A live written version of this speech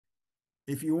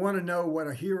If you want to know what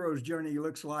a hero's journey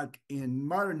looks like in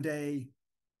modern day,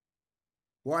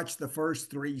 watch the first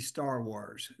three Star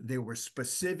Wars. They were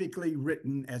specifically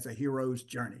written as a hero's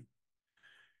journey.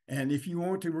 And if you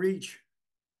want to reach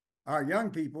our young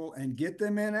people and get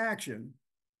them in action,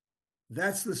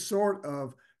 that's the sort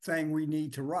of thing we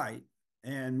need to write.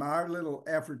 And my little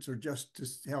efforts are just to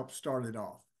help start it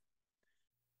off.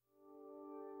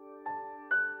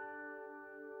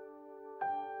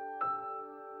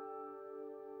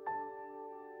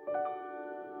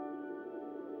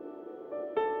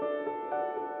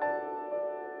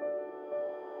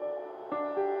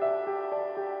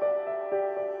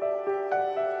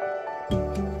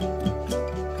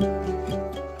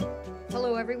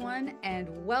 Hello, everyone, and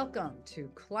welcome to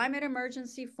Climate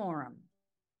Emergency Forum.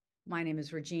 My name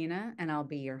is Regina, and I'll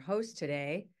be your host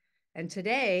today. And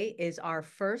today is our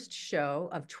first show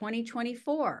of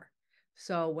 2024.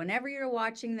 So whenever you're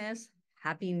watching this,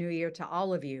 Happy New Year to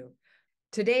all of you.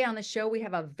 Today on the show, we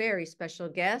have a very special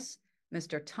guest,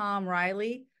 Mr. Tom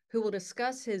Riley, who will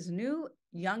discuss his new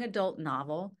young adult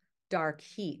novel, Dark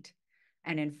Heat.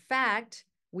 And in fact,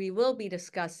 we will be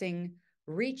discussing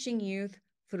reaching youth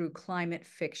through climate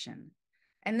fiction.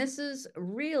 And this is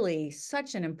really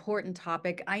such an important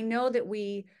topic. I know that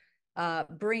we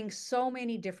bring so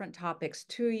many different topics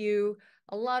to you.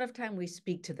 A lot of time we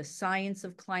speak to the science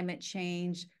of climate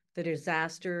change, the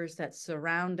disasters that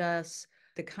surround us,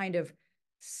 the kind of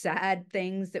sad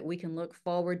things that we can look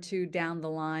forward to down the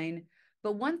line.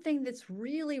 But one thing that's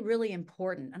really, really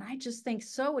important, and I just think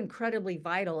so incredibly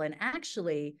vital and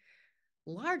actually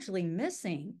largely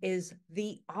missing, is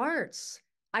the arts.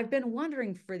 I've been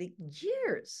wondering for the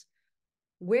years,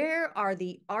 where are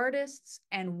the artists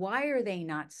and why are they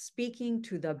not speaking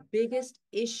to the biggest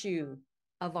issue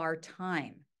of our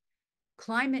time?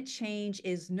 Climate change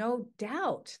is no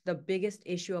doubt the biggest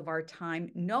issue of our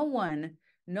time. No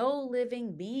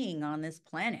living being on this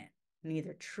planet,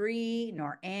 neither tree,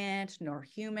 nor ant, nor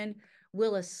human,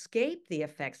 will escape the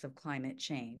effects of climate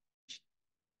change.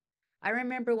 I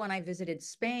remember when I visited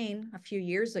Spain a few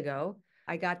years ago,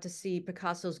 I got to see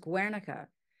Picasso's Guernica.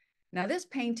 Now, this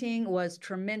painting was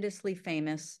tremendously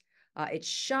famous. It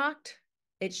shocked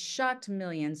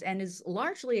millions and is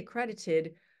largely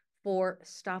accredited for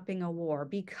stopping a war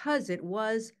because it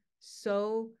was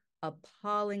so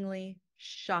appallingly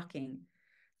shocking.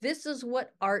 This is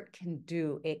what art can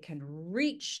do. It can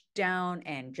reach down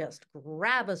and just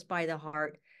grab us by the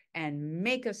heart and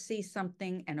make us see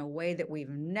something in a way that we've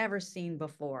never seen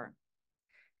before.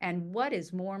 And what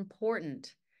is more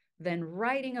important than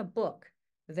writing a book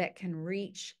that can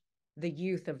reach the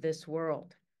youth of this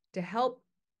world to help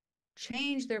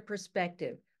change their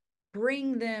perspective,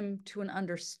 bring them to an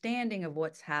understanding of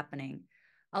what's happening,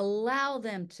 allow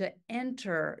them to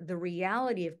enter the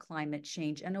reality of climate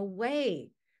change in a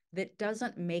way that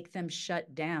doesn't make them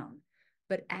shut down,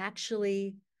 but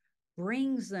actually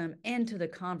brings them into the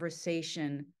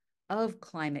conversation of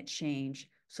climate change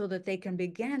so that they can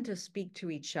begin to speak to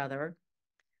each other,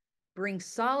 bring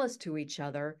solace to each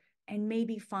other, and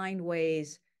maybe find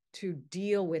ways to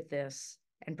deal with this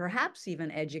and perhaps even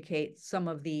educate some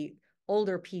of the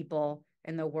older people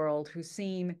in the world who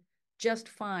seem just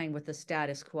fine with the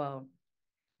status quo.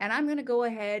 And I'm going to go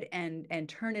ahead and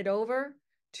turn it over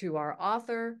to our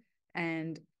author.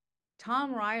 And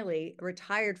Tom Riley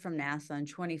retired from NASA in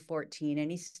 2014, and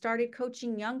he started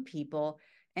coaching young people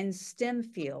in STEM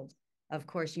field. Of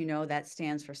course, you know that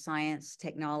stands for science,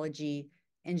 technology,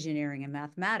 engineering, and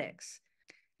mathematics.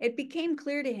 It became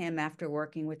clear to him after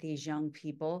working with these young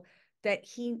people that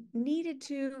he needed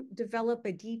to develop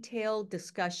a detailed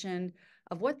discussion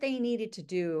of what they needed to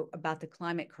do about the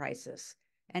climate crisis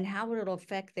and how it'll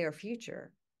affect their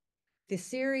future. The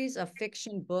series of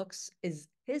fiction books is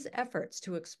his efforts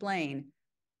to explain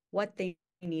what they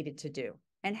needed to do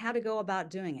and how to go about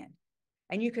doing it.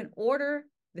 And you can order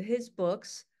his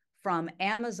books from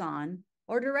Amazon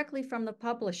or directly from the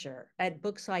publisher at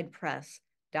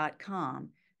booksidepress.com.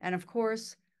 And of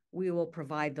course, we will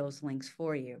provide those links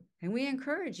for you. And we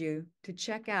encourage you to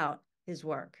check out his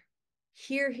work.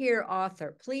 Here,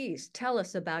 author, please tell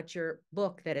us about your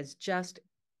book that has just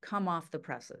come off the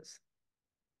presses.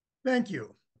 Thank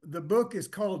you. The book is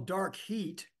called Dark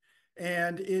Heat,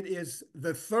 and it is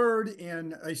the third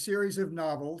in a series of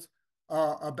novels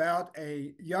about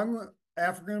a young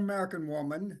African American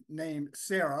woman named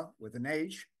Sarah, with an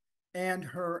H, and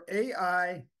her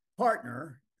AI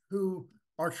partner who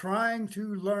are trying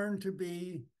to learn to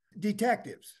be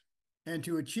detectives. And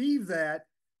to achieve that,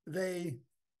 they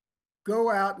go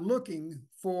out looking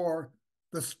for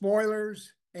the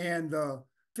spoilers and the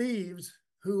thieves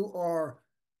who are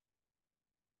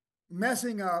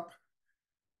messing up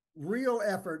real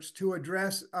efforts to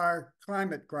address our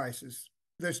climate crisis.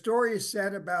 The story is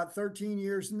set about 13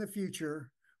 years in the future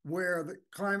where the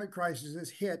climate crisis is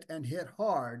hit and hit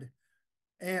hard,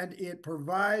 and it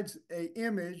provides an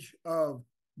image of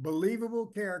believable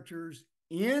characters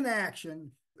in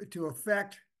action to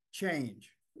affect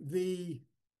change. The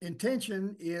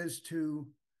intention is to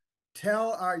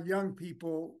tell our young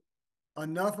people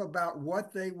enough about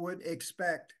what they would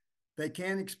expect, they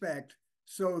can expect,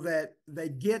 so that they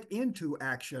get into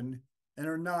action and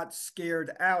are not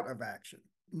scared out of action.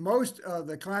 Most of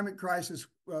the climate crisis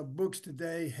books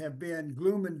today have been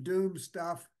gloom and doom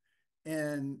stuff,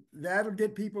 and that'll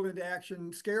get people into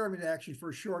action, scare them into action for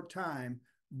a short time,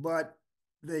 but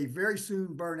they very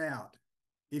soon burn out.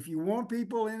 If you want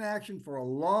people in action for a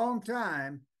long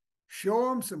time, show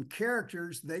them some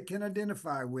characters they can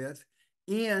identify with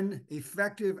in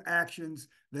effective actions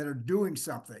that are doing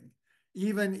something,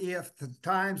 even if the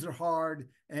times are hard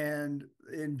and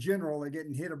in general they're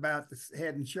getting hit about the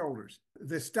head and shoulders.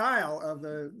 The style of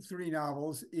the three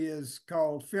novels is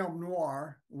called film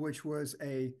noir, which was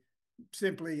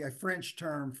simply a French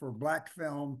term for black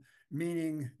film,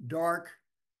 meaning dark.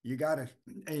 You got a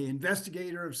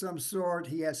investigator of some sort.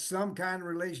 He has some kind of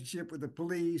relationship with the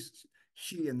police,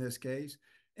 she in this case,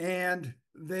 and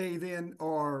they then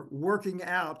are working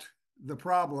out the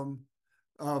problem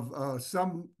of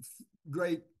some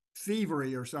great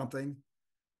thievery or something.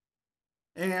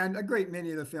 And a great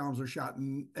many of the films are shot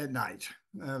at night,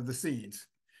 the scenes.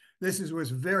 Was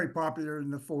very popular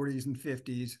in the 40s and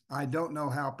 50s. I don't know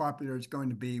how popular it's going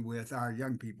to be with our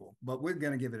young people, but we're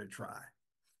going to give it a try.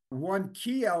 One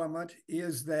key element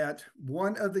is that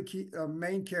one of the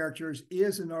main characters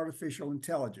is an artificial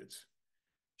intelligence.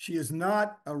 She is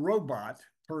not a robot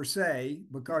per se,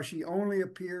 because she only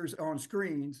appears on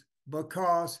screens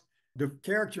because the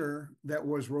character that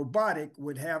was robotic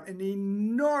would have an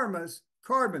enormous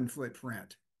carbon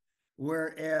footprint,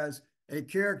 whereas a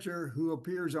character who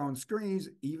appears on screens,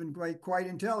 even quite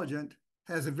intelligent,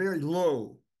 has a very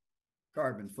low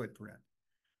carbon footprint.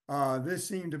 This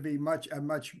seemed to be a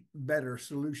much better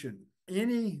solution.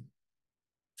 Any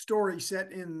story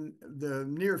set in the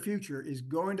near future is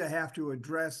going to have to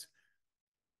address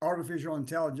artificial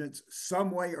intelligence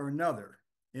some way or another.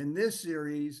 In this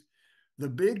series, the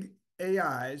big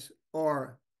AIs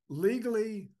are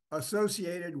legally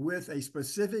associated with a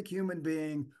specific human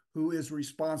being who is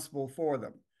responsible for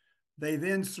them. They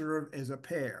then serve as a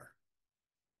pair.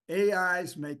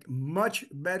 AIs make much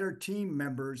better team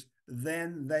members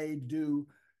than they do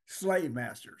slave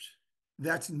masters.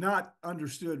 That's not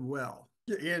understood well.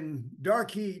 In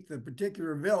Dark Heat, the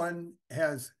particular villain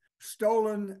has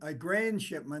stolen a grain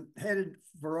shipment headed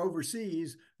for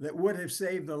overseas that would have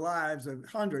saved the lives of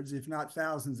hundreds, if not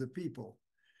thousands of people,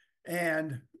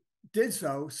 and did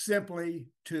so simply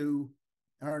to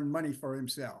earn money for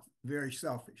himself. Very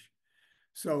selfish.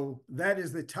 So that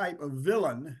is the type of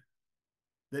villain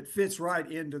that fits right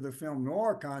into the film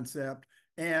noir concept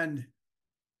and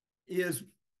is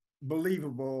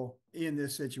believable in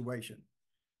this situation.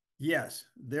 Yes,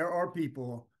 there are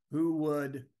people who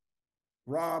would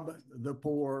rob the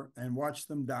poor and watch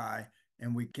them die,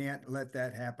 and we can't let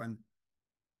that happen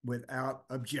without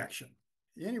objection.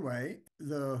 Anyway,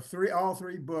 all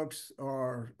three books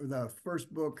are, the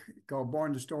first book called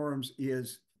Born to Storms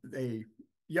is a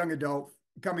young adult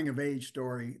coming of age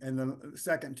story, and the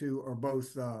second two are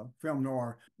both film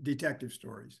noir detective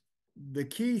stories. The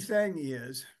key thing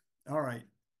is, all right,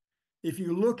 if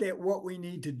you look at what we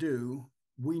need to do,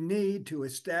 we need to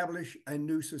establish a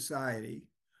new society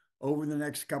over the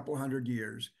next couple hundred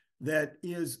years that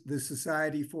is the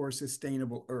society for a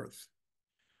sustainable Earth.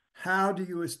 How do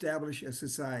you establish a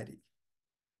society?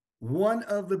 One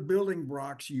of the building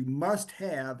blocks you must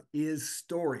have is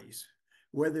stories,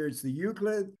 whether it's the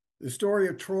Euclid, the story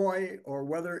of Troy, or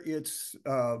whether it's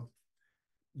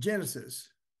Genesis.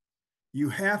 You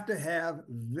have to have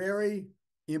very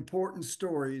important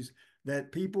stories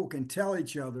that people can tell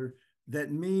each other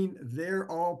that mean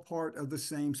they're all part of the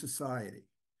same society.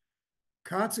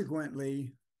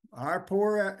 Consequently, our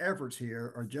poor efforts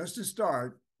here are just a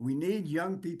start. We need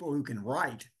young people who can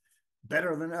write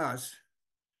better than us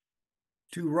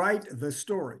to write the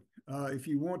story. If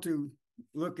you want to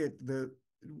look at the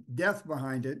depth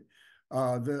behind it,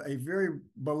 a very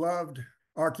beloved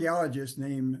archaeologist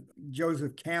named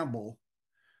Joseph Campbell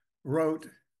wrote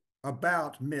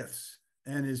about myths,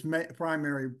 and his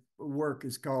primary work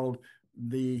is called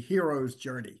The Hero's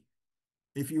Journey.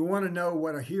 If you want to know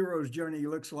what a hero's journey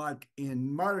looks like in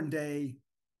modern day,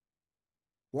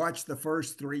 watch the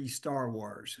first three Star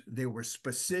Wars. They were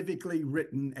specifically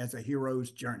written as a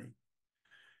hero's journey.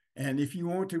 And if you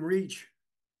want to reach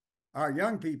our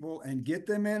young people and get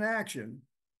them in action,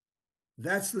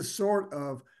 that's the sort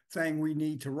of thing we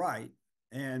need to write.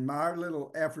 And my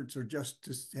little efforts are just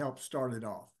to help start it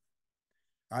off.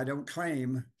 I don't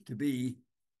claim to be,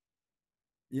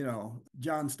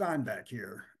 John Steinbeck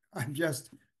here. I'm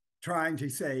just trying to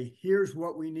say, here's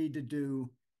what we need to do.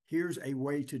 Here's a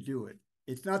way to do it.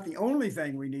 It's not the only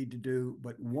thing we need to do,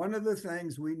 but one of the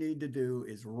things we need to do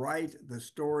is write the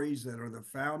stories that are the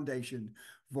foundation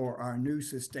for our new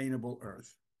sustainable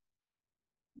Earth.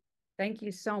 Thank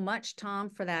you so much, Tom,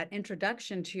 for that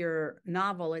introduction to your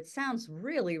novel. It sounds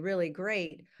really, really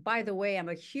great. By the way, I'm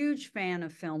a huge fan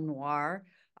of film noir.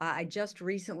 I just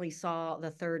recently saw The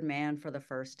Third Man for the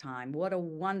first time. What a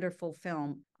wonderful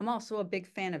film. I'm also a big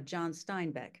fan of John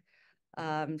Steinbeck.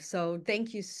 So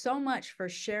thank you so much for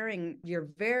sharing your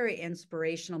very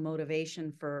inspirational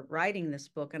motivation for writing this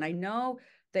book. And I know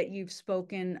that you've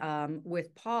spoken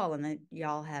with Paul and that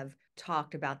y'all have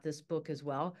talked about this book as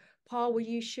well. Paul, will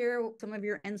you share some of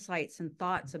your insights and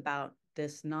thoughts about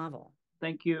this novel?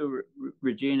 Thank you,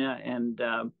 Regina. And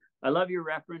I love your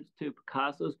reference to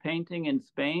Picasso's painting in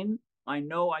Spain. I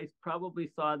know I probably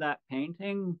saw that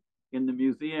painting in the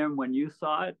museum when you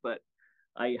saw it, but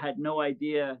I had no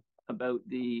idea about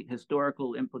the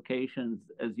historical implications,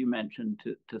 as you mentioned,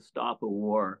 to stop a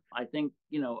war. I think,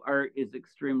 art is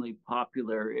extremely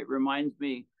popular. It reminds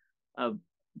me of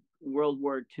World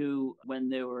War II when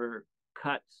there were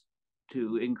cuts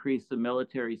to increase the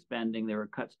military spending. There were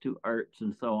cuts to arts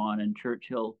and so on. And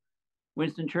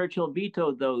Winston Churchill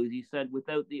vetoed those. He said,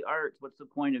 without the arts, what's the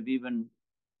point of even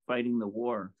fighting the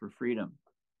war for freedom,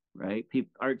 right?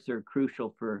 Arts are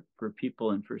crucial for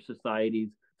people and for societies.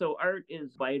 So art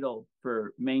is vital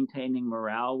for maintaining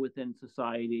morale within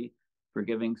society, for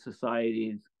giving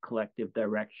societies collective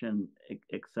direction,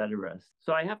 etc.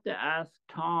 So I have to ask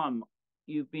Tom,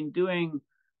 you've been doing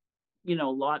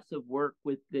lots of work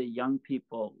with the young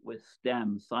people with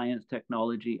STEM, science,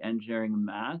 technology, engineering, and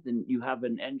math, and you have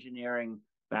an engineering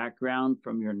background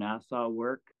from your NASA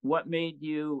work. What made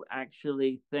you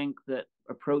actually think that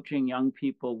approaching young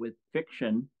people with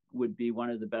fiction would be one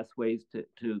of the best ways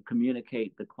to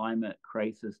communicate the climate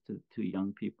crisis to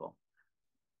young people?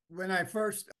 When I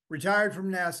first retired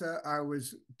from NASA, I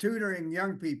was tutoring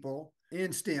young people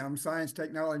in STEM, science,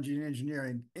 technology, and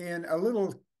engineering, in a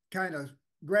little kind of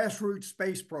grassroots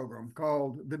space program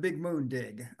called the Big Moon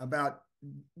Dig, about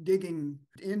digging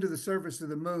into the surface of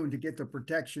the moon to get the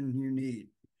protection you need,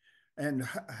 and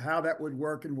how that would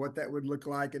work and what that would look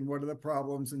like and what are the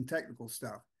problems and technical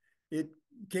stuff. It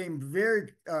came very,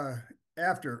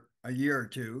 after a year or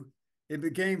two, it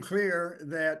became clear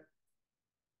that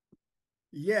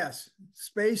yes,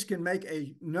 space can make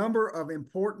a number of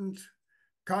important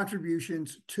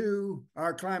contributions to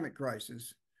our climate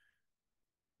crisis,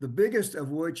 the biggest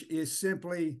of which is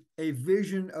simply a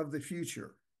vision of the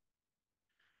future.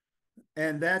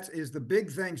 And that is the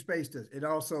big thing space does. It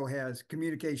also has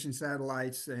communication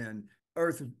satellites and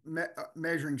Earth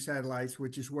measuring satellites,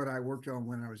 which is what I worked on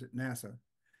when I was at NASA.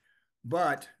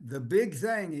 But the big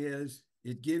thing is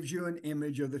it gives you an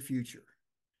image of the future,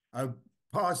 a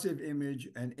positive image,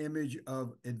 an image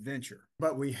of adventure.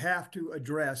 But we have to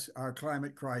address our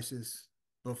climate crisis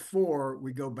before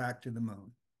we go back to the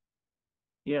moon.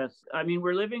 Yes. I mean,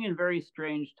 we're living in very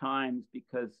strange times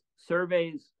because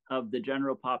surveys of the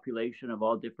general population of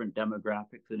all different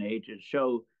demographics and ages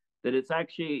show that it's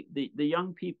actually the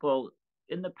young people.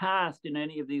 In the past, in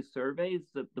any of these surveys,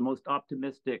 the most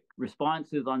optimistic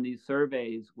responses on these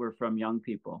surveys were from young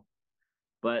people.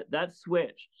 But that's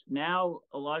switched. Now,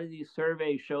 a lot of these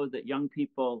surveys show that young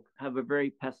people have a very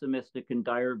pessimistic and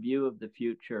dire view of the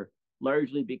future,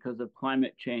 largely because of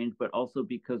climate change, but also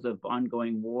because of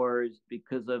ongoing wars,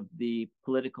 because of the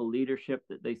political leadership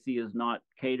that they see as not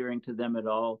catering to them at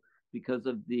all, because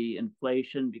of the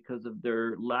inflation, because of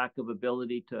their lack of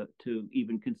ability to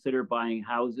even consider buying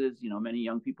houses. Many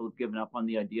young people have given up on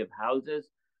the idea of houses.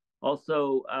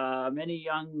 Also, many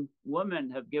young women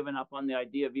have given up on the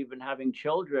idea of even having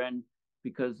children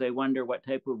because they wonder what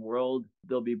type of world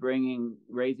they'll be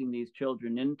raising these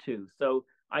children into. So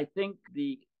I think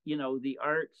the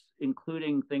arts,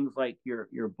 including things like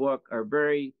your book, are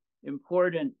very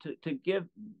important to give,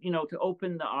 to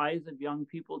open the eyes of young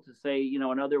people to say,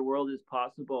 another world is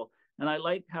possible. And I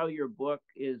like how your book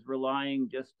is relying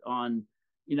just on,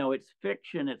 it's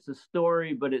fiction, it's a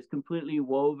story, but it's completely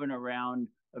woven around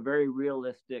a very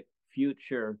realistic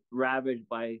future ravaged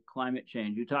by climate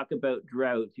change. You talk about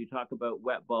droughts, you talk about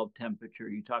wet bulb temperature,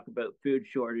 you talk about food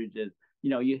shortages.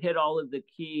 You hit all of the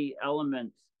key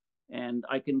elements And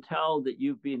I can tell that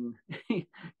you've been,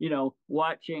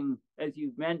 watching, as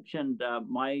you've mentioned,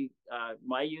 my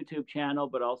YouTube channel,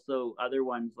 but also other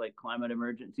ones like Climate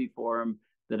Emergency Forum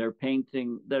that are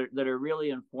painting, that are really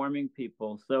informing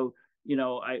people. So,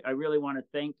 I really want to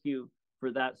thank you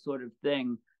for that sort of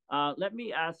thing. Let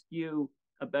me ask you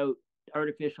about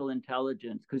artificial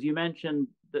intelligence, because you mentioned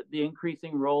the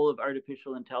increasing role of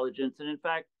artificial intelligence. And in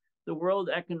fact, the World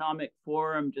Economic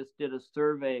Forum just did a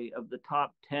survey of the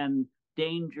top 10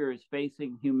 dangers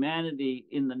facing humanity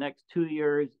in the next 2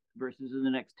 years versus in the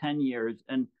next 10 years.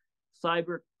 And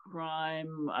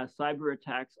cybercrime, cyber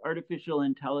attacks, artificial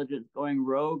intelligence going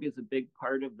rogue is a big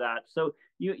part of that. So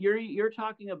you're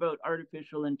talking about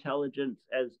artificial intelligence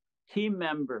as team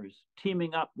members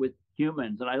teaming up with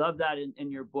humans. And I love that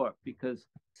in your book, because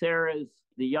Sarah's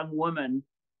the young woman,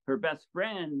 her best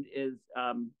friend is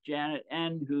Janet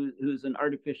N, who's an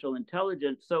artificial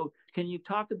intelligence. So can you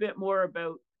talk a bit more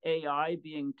about AI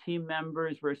being team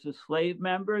members versus slave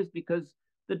members? Because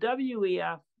the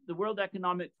WEF, the World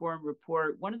Economic Forum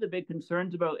report, one of the big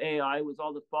concerns about AI was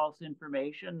all the false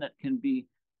information that can be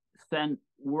sent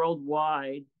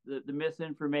worldwide, the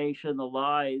misinformation, the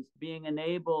lies, being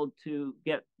enabled to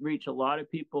reach a lot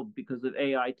of people because of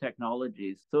AI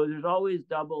technologies. So there's always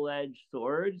double-edged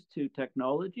swords to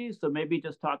technology. So maybe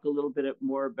just talk a little bit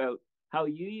more about how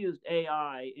you used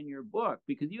AI in your book,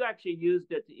 because you actually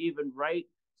used it to even write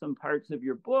some parts of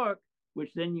your book,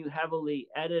 which then you heavily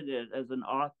edited as an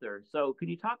author. So can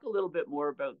you talk a little bit more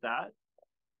about that?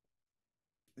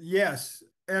 Yes.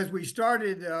 As we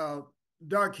started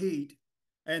Dark Heat,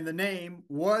 and the name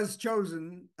was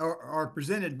chosen or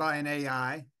presented by an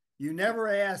AI, you never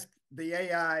ask the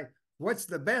AI, what's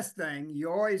the best thing?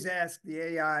 You always ask the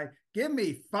AI, give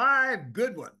me 5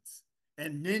 good ones.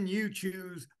 And then you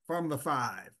choose from the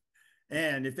 5.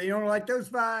 And if they don't like those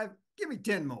 5, give me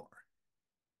 10 more.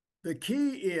 The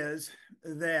key is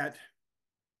that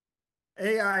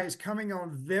AI is coming on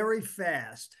very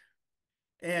fast,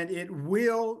 and it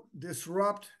will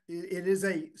disrupt. It is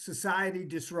a society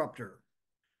disruptor.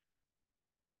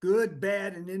 Good,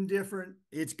 bad, and indifferent,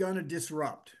 it's going to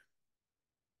disrupt.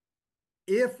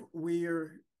 If we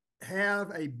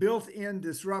have a built-in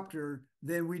disruptor,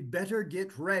 then we'd better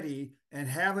get ready and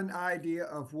have an idea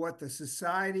of what the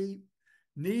society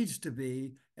needs to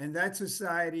be, and that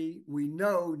society we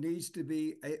know needs to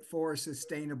be for a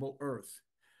sustainable Earth.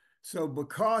 So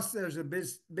because there's a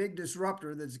big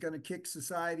disruptor that's going to kick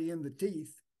society in the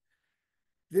teeth,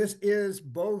 this is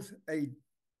both a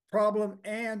problem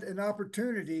and an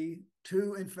opportunity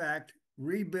to, in fact,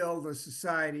 rebuild the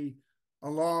society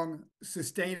along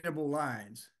sustainable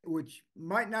lines, which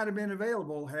might not have been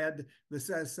available had the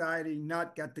society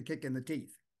not got the kick in the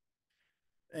teeth.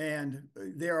 And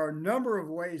there are a number of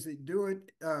ways that do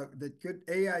it,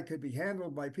 AI could be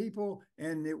handled by people,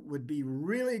 and it would be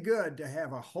really good to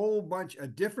have a whole bunch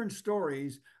of different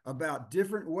stories about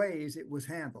different ways it was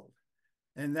handled.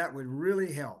 And that would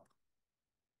really help.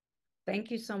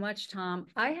 Thank you so much, Tom.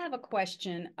 I have a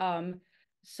question.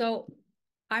 So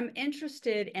I'm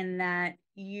interested in that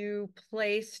you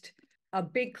placed a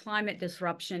big climate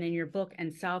disruption in your book in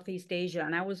Southeast Asia,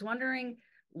 and I was wondering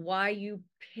why you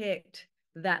picked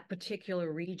that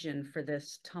particular region for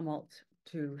this tumult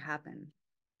to happen.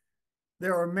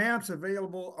 There are maps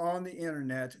available on the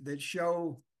internet that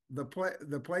show the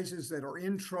places that are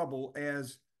in trouble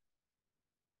as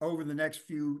over the next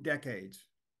few decades.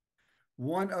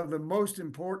 One of the most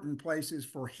important places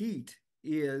for heat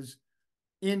is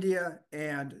India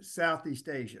and Southeast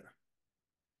Asia.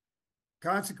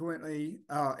 Consequently,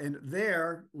 and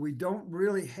there we don't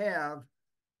really have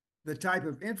the type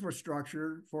of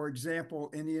infrastructure. For example,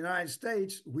 in the United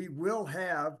States, we will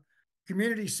have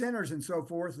community centers and so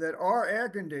forth that are air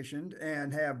conditioned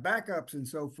and have backups and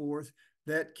so forth,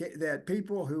 that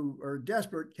people who are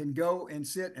desperate can go and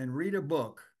sit and read a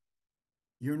book.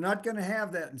 You're not going to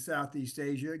have that in Southeast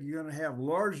Asia. You're going to have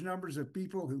large numbers of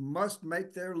people who must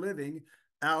make their living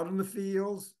out in the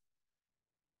fields,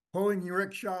 pulling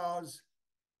rickshaws,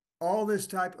 all this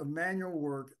type of manual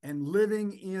work, and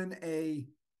living in a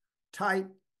tight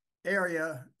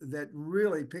area that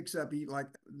really picks up heat, like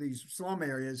these slum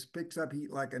areas, picks up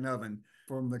heat like an oven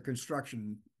from the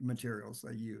construction materials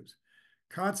they use.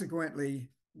 Consequently,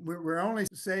 we're only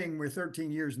saying we're 13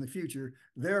 years in the future.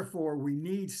 Therefore, we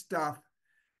need stuff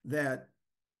that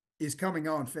is coming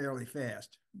on fairly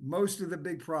fast. Most of the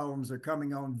big problems are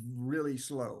coming on really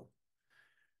slow.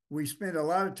 We spent a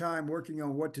lot of time working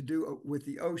on what to do with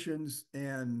the oceans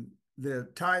and the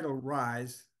tidal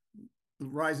rise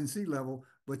in sea level,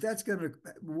 but that's going to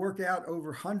work out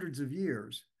over hundreds of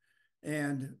years.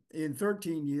 And in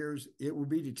 13 years, it will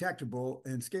be detectable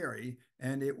and scary,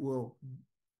 and it will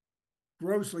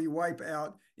grossly wipe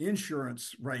out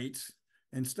insurance rates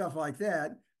and stuff like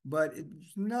that. But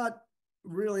it's not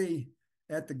really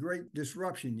at the great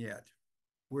disruption yet.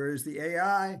 Whereas the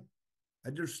AI,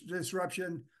 a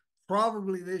disruption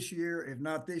probably this year, if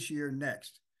not this year,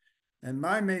 next. And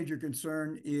my major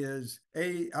concern is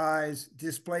AIs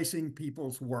displacing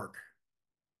people's work.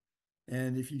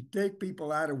 And if you take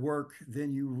people out of work,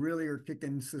 then you really are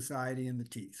kicking society in the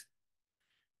teeth.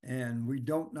 And we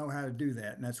don't know how to do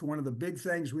that. And that's one of the big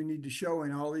things we need to show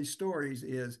in all these stories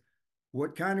is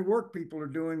what kind of work people are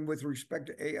doing with respect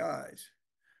to AIs.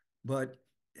 But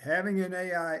having an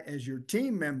AI as your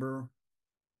team member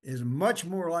is much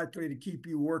more likely to keep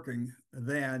you working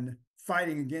than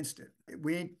fighting against it.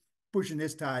 We ain't pushing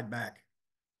this tide back.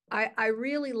 I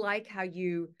really like how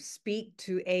you speak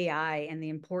to AI and the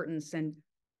importance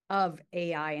of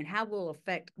AI and how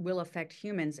will affect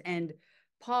humans. And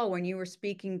Paul, when you were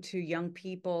speaking to young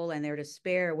people and their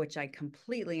despair, which I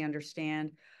completely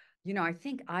understand, I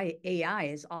think AI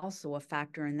is also a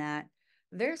factor in that.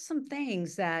 There's some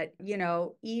things that,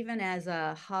 even as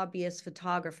a hobbyist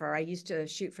photographer, I used to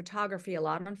shoot photography a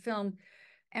lot on film.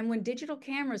 And when digital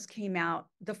cameras came out,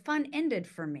 the fun ended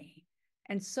for me.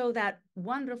 And so that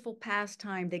wonderful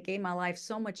pastime that gave my life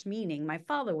so much meaning. My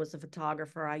father was a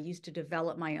photographer. I used to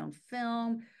develop my own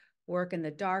film, work in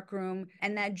the darkroom,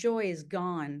 and that joy is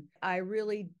gone. I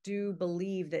really do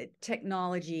believe that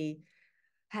technology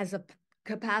has a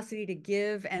capacity to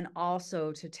give and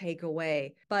also to take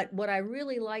away. But what I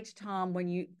really liked, Tom, when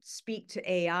you speak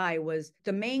to AI was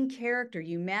the main character.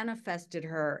 You manifested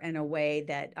her in a way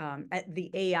that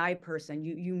the AI person,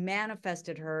 you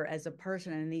manifested her as a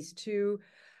person, and these two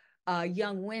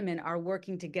young women are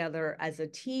working together as a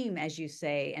team, as you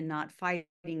say, and not fighting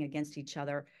against each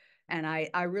other. And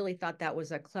I really thought that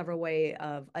was a clever way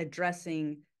of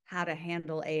addressing how to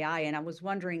handle AI. And I was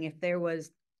wondering if there was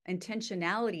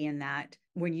intentionality in that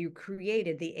when you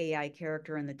created the AI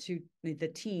character and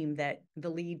the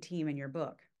lead team in your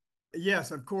book. Yes,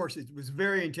 of course, it was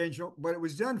very intentional, but it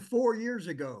was done 4 years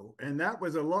ago. And that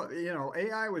was a lot,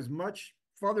 AI was much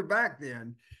further back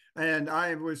then. And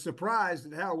I was surprised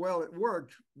at how well it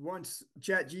worked once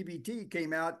ChatGPT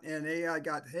came out and AI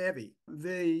got heavy.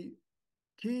 The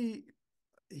key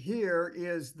here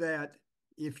is that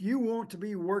if you want to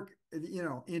be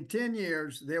in 10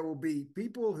 years, there will be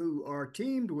people who are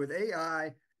teamed with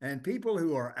AI and people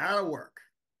who are out of work.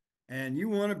 And you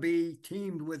want to be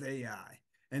teamed with AI.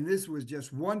 And this was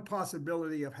just one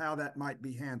possibility of how that might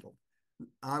be handled.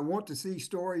 I want to see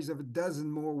stories of a dozen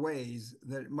more ways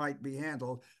that it might be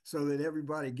handled so that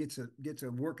everybody gets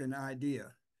a working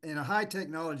idea. In a high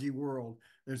technology world,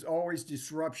 there's always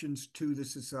disruptions to the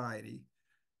society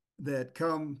that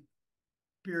come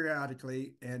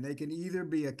periodically, and they can either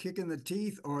be a kick in the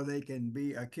teeth or they can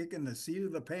be a kick in the seat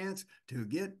of the pants to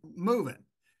get moving.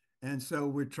 And so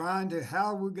we're trying to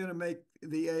how we're going to make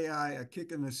the AI a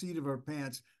kick in the seat of our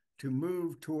pants to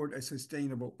move toward a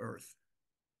sustainable Earth.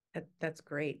 That's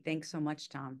great. Thanks so much,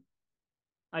 Tom.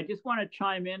 I just want to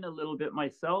chime in a little bit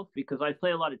myself because I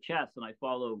play a lot of chess and I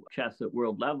follow chess at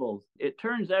world levels. It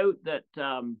turns out that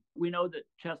we know that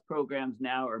chess programs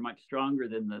now are much stronger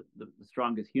than the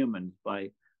strongest humans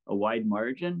by a wide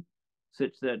margin,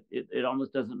 such that it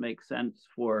almost doesn't make sense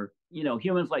for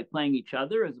humans like playing each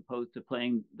other as opposed to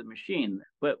playing the machine.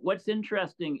 But what's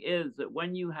interesting is that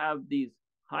when you have these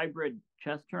hybrid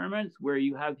chess tournaments where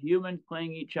you have humans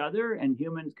playing each other and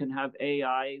humans can have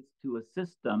AIs to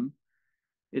assist them,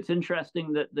 it's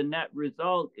interesting that the net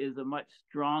result is a much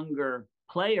stronger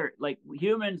player. Like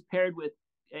humans paired with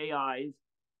AIs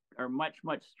are much,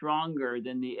 much stronger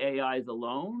than the AIs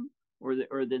alone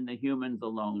or than the humans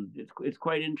alone. It's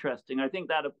quite interesting. I think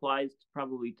that applies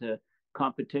probably to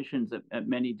competitions at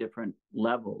many different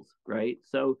levels, right?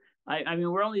 So I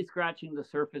mean, we're only scratching the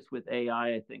surface with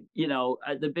AI. I think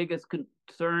the biggest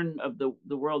concern of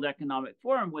the World Economic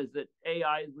Forum was that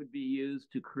AIs would be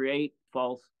used to create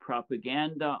false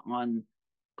propaganda on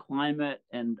climate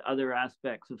and other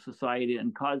aspects of society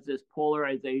and cause this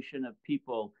polarization of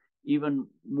people even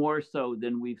more so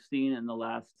than we've seen in the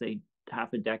last, say,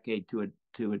 half a decade to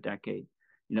a decade.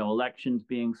 Elections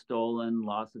being stolen,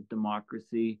 loss of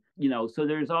democracy. So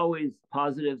there's always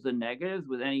positives and negatives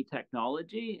with any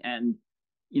technology, and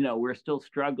we're still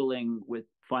struggling with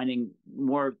finding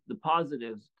more of the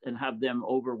positives and have them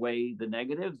overweigh the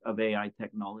negatives of AI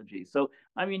technology. So,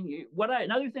 I mean,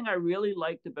 another thing I really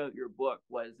liked about your book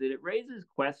was that it raises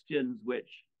questions which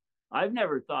I've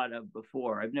never thought of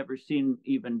before. I've never seen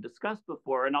even discussed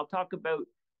before. And I'll talk about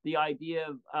the idea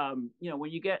of,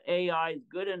 when you get AI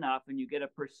good enough and you get a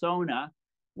persona,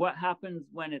 what happens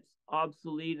when it's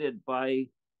obsoleted by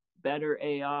better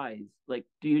AIs? Like,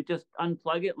 do you just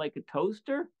unplug it like a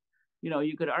toaster?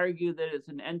 You could argue that it's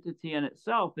an entity in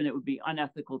itself and it would be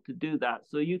unethical to do that.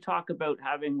 So you talk about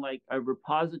having like a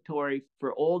repository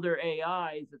for older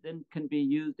AIs that then can be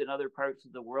used in other parts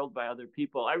of the world by other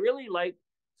people. I really like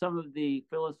some of the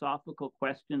philosophical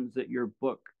questions that your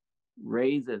book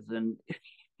raises, and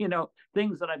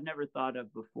things that I've never thought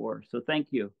of before. So thank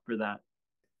you for that.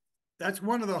 That's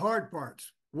one of the hard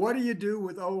parts. What do you do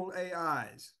with old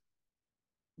AIs?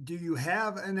 Do you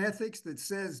have an ethics that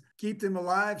says keep them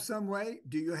alive some way?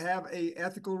 Do you have a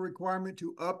ethical requirement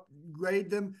to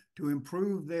upgrade them to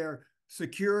improve their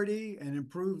security and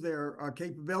improve their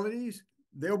capabilities?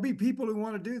 There'll be people who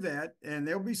want to do that, and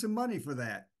there'll be some money for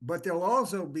that. But there'll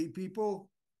also be people,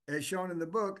 as shown in the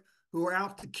book, who are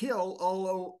out to kill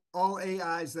all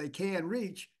AIs they can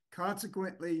reach.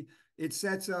 Consequently, it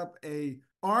sets up a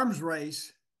arms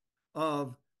race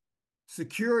of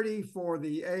security for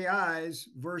the AIs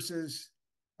versus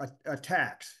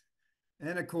attacks.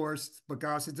 And of course,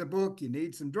 because it's a book, you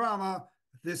need some drama.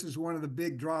 This is one of the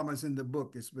big dramas in the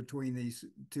book, is between these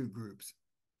two groups.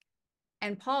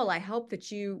 And Paul, I hope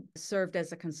that you served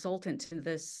as a consultant to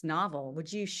this novel.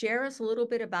 Would you share us a little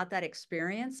bit about that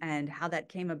experience and how that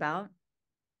came about?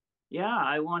 Yeah,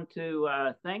 I want to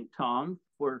thank Tom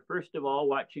for, first of all,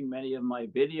 watching many of my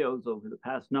videos over the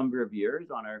past number of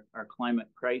years on our climate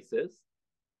crisis.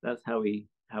 That's how he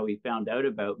found out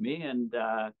about me. And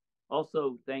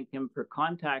also thank him for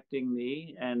contacting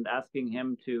me and asking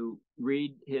him to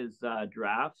read his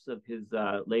drafts of his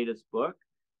latest book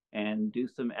and do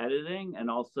some editing, and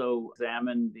also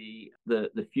examine the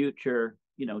future,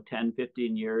 10,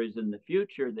 15 years in the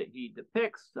future that he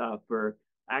depicts for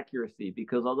accuracy.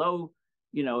 Because although,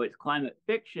 it's climate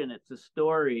fiction, it's a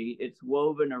story, it's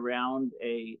woven around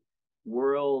a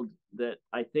world that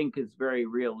I think is very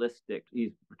realistic.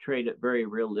 He's portrayed it very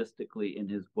realistically in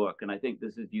his book. And I think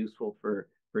this is useful for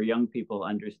young people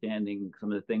understanding some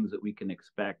of the things that we can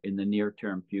expect in the near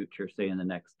term future, say in the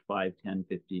next 5, 10,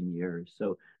 15 years.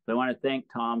 So I want to thank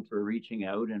Tom for reaching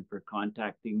out and for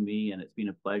contacting me. And it's been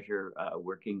a pleasure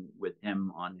working with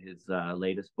him on his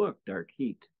latest book, Dark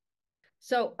Heat.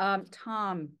 So,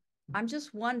 Tom, I'm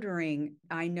just wondering,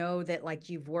 I know that like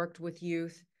you've worked with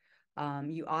youth,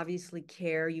 you obviously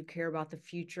you care about the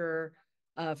future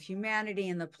of humanity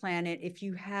and the planet. If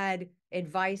you had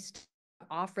advice to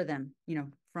offer them,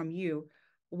 from you,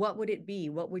 what would it be?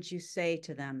 What would you say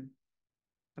to them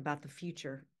about the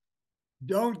future?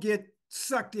 Don't get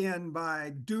sucked in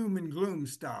by doom and gloom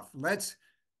stuff. Let's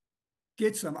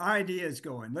get some ideas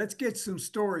going. Let's get some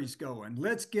stories going.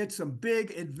 Let's get some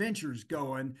big adventures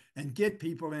going and get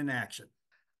people in action.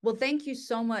 Well, thank you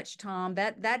so much, Tom.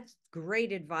 That's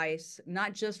great advice,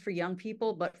 not just for young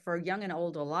people, but for young and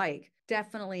old alike.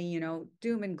 Definitely,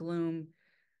 doom and gloom,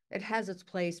 it has its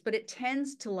place, but it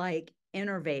tends to like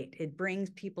innervate. It brings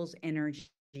people's energy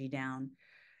down.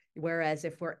 Whereas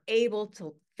if we're able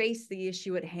to face the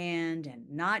issue at hand and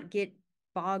not get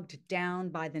bogged down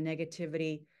by the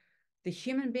negativity, the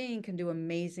human being can do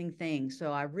amazing things.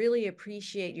 So I really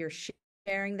appreciate your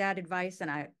sharing that advice. And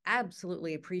I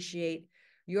absolutely appreciate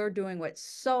you're doing what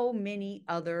so many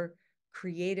other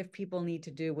creative people need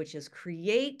to do, which is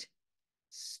create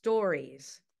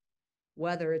stories,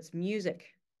 whether it's music,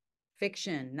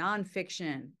 fiction,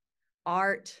 nonfiction,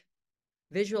 art,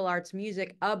 visual arts,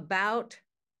 music, about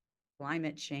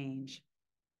climate change.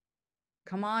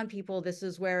 Come on, people, this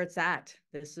is where it's at.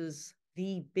 This is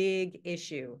the big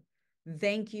issue.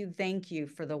 Thank you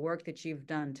for the work that you've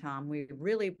done, Tom. We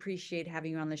really appreciate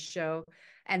having you on the show.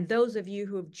 And those of you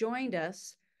who have joined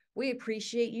us, we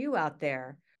appreciate you out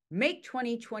there. Make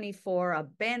 2024 a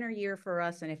banner year for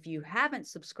us. And if you haven't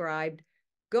subscribed,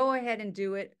 go ahead and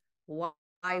do it. Why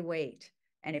wait?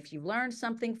 And if you learned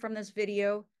something from this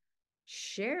video,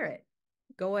 share it.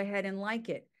 Go ahead and like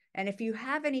it. And if you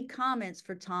have any comments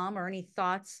for Tom or any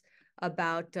thoughts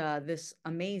about this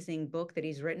amazing book that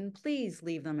he's written, please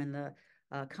leave them in the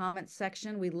comments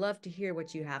section. We'd love to hear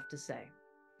what you have to say.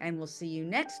 And we'll see you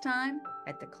next time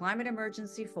at the Climate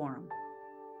Emergency Forum.